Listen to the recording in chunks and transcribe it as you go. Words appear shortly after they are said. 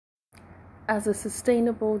As a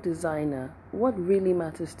sustainable designer, what really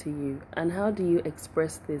matters to you and how do you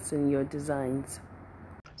express this in your designs?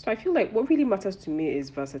 So I feel like what really matters to me is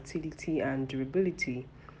versatility and durability.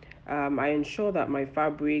 I ensure that my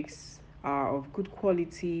fabrics are of good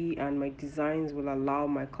quality and my designs will allow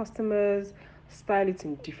my customers style it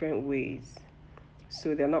in different ways.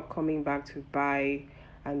 So they're not coming back to buy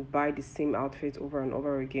the same outfit over and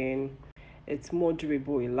over again. It's more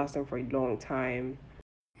durable, it lasts them for a long time.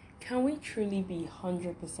 Can we truly be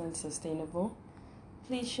 100% sustainable?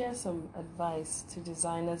 Please share some advice to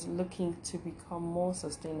designers looking to become more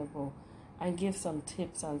sustainable and give some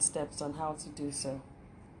tips and steps on how to do so.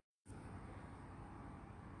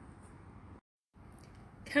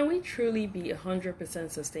 Can we truly be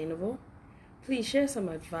 100% sustainable? Please share some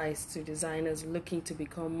advice to designers looking to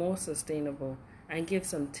become more sustainable and give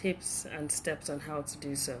some tips and steps on how to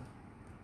do so.